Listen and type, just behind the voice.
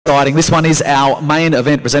exciting. This one is our main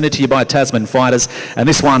event presented to you by Tasman Fighters, and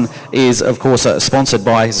this one is of course sponsored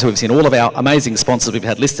by, so we've seen all of our amazing sponsors we've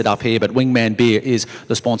had listed up here, but Wingman Beer is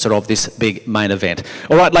the sponsor of this big main event.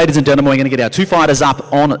 Alright ladies and gentlemen, we're going to get our two fighters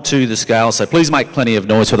up onto the scale, so please make plenty of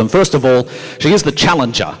noise for them. First of all, she is the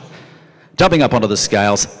challenger. Jumping up onto the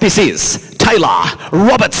scales, this is Taylah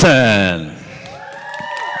Robertson.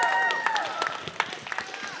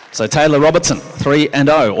 So Taylah Robertson, 3-0,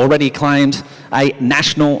 already claimed a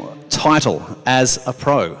national title as a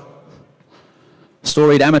pro.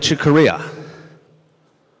 Storied amateur career.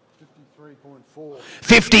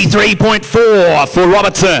 53.4 for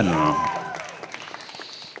Robertson.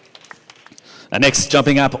 And next,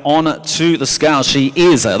 jumping up on to the scale, she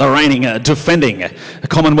is the reigning, defending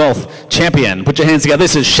Commonwealth champion. Put your hands together.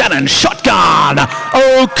 This is Shannon Shotgun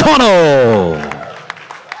O'Connell.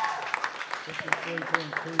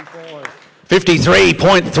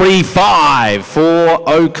 53.35 for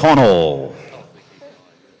O'Connell.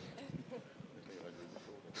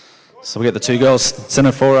 So we get the two girls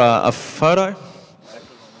centered for a photo.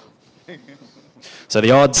 So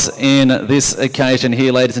the odds in this occasion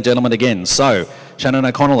here, ladies and gentlemen, again. So Shannon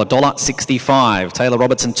O'Connell, $1.65. Taylah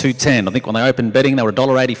Robertson, $2.10. I think when they opened betting, they were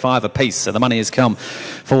 $1.85 a piece. So the money has come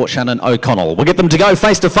for Shannon O'Connell. We'll get them to go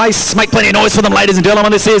face to face. Make plenty of noise for them, ladies and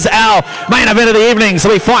gentlemen. This is our main event of the evening. So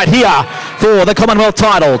we fight here for the Commonwealth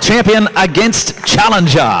title, champion against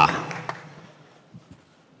challenger.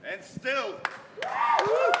 And still.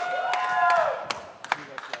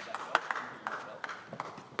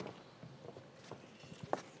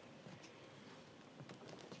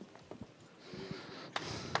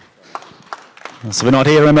 So we're not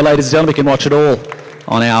here, remember, ladies and gentlemen, we can watch it all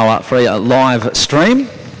on our free live stream.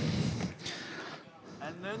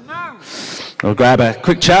 We'll grab a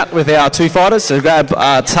quick chat with our two fighters. So grab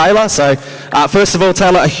Taylah. So first of all,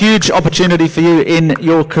 Taylah, a huge opportunity for you in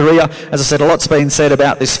your career. As I said, a lot's been said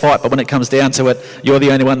about this fight, but when it comes down to it, you're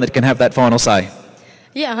the only one that can have that final say.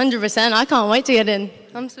 Yeah, 100%. I can't wait to get in.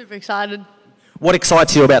 I'm super excited. What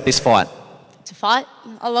excites you about this fight? To fight.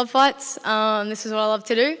 I love fights. This is what I love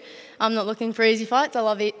to do. I'm not looking for easy fights. I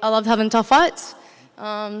love having tough fights.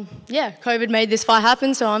 Yeah, COVID made this fight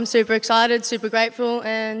happen, so I'm super excited, super grateful,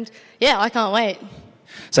 and yeah, I can't wait.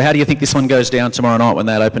 So how do you think this one goes down tomorrow night when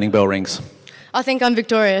that opening bell rings? I think I'm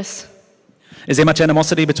victorious. Is there much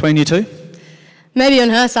animosity between you two? Maybe on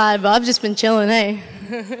her side, but I've just been chilling, hey?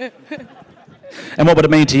 And what would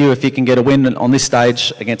it mean to you if you can get a win on this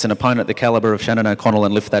stage against an opponent the calibre of Shannon O'Connell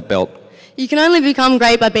and lift that belt? You can only become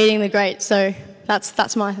great by beating the great, so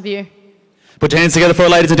that's my view. Put your hands together for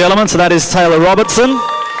it, ladies and gentlemen. So that is Taylah Robertson.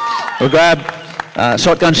 We'll grab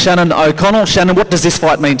shotgun Shannon O'Connell. Shannon, what does this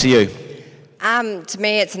fight mean to you? To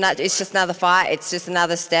me, it's just another fight. It's just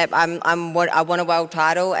another step. I want a world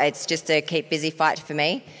title. It's just a keep busy fight for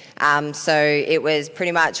me. So it was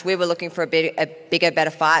pretty much, we were looking for a bigger,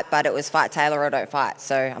 better fight, but it was fight Taylah or don't fight.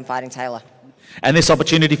 So I'm fighting Taylah. And this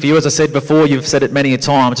opportunity for you, as I said before, you've said it many a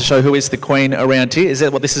time, to show who is the queen around here. Is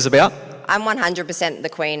that what this is about? I'm 100% the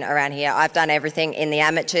queen around here. I've done everything in the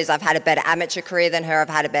amateurs. I've had a better amateur career than her.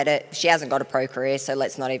 She hasn't got a pro career, so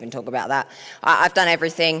let's not even talk about that. I've done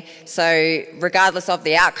everything. So regardless of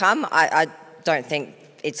the outcome, I don't think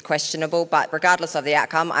it's questionable, but regardless of the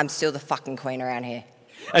outcome, I'm still the fucking queen around here.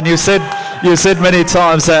 And you said many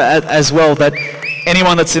times as well that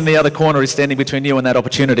anyone that's in the other corner is standing between you and that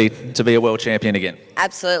opportunity to be a world champion again.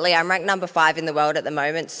 Absolutely. I'm ranked number 5 in the world at the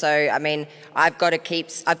moment. So, I mean, I've got to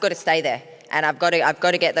stay there. And I've got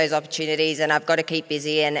to get those opportunities, and I've got to keep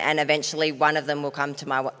busy, and eventually one of them will come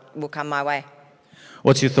my way.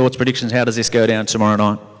 What's your thoughts, predictions? How does this go down tomorrow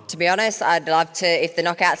night? To be honest, I'd love to, if the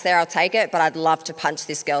knockout's there, I'll take it, but I'd love to punch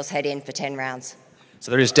this girl's head in for 10 rounds.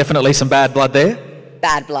 So there is definitely some bad blood there?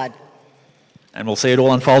 Bad blood. And we'll see it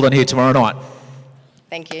all unfold on here tomorrow night.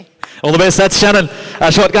 Thank you. All the best. That's Shannon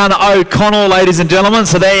Shotgun O'Connell, ladies and gentlemen.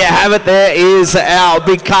 So there you have it. There is our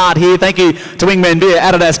big card here. Thank you to Wingman Beer,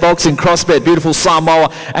 Adidas Boxing, CrossBet, Beautiful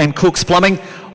Samoa and Cook's Plumbing.